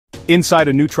Inside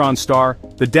a neutron star,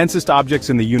 the densest objects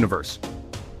in the universe.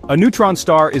 A neutron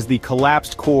star is the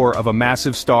collapsed core of a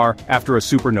massive star after a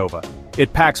supernova.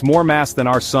 It packs more mass than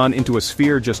our sun into a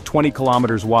sphere just 20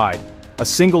 kilometers wide. A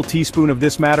single teaspoon of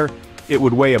this matter, it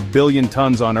would weigh 1 billion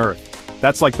tons on Earth.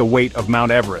 That's like the weight of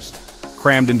Mount Everest,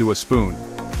 crammed into a spoon.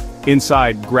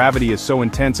 Inside, gravity is so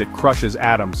intense it crushes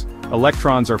atoms.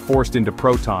 Electrons are forced into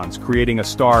protons, creating a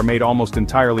star made almost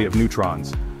entirely of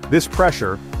neutrons. This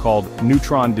pressure, called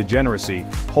neutron degeneracy,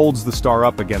 holds the star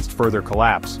up against further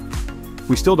collapse.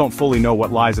 We still don't fully know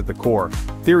what lies at the core.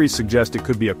 Theories suggest it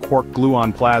could be a quark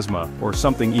gluon plasma, or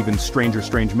something even stranger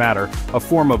strange matter, a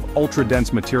form of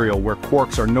ultra-dense material where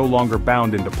quarks are no longer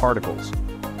bound into particles.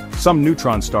 Some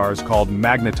neutron stars, called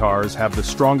magnetars, have the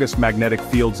strongest magnetic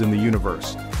fields in the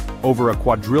universe. Over a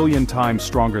quadrillion times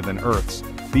stronger than Earth's.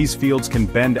 These fields can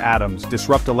bend atoms,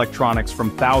 disrupt electronics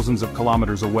from thousands of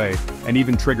kilometers away, and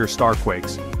even trigger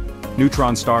starquakes.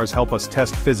 Neutron stars help us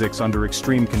test physics under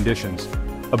extreme conditions.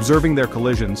 Observing their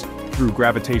collisions, through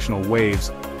gravitational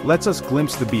waves, lets us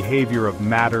glimpse the behavior of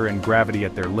matter and gravity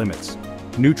at their limits.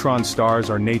 Neutron stars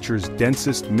are nature's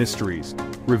densest mysteries,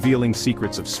 revealing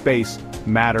secrets of space,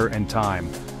 matter and time.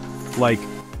 Like,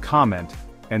 comment,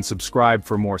 and subscribe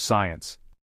for more science.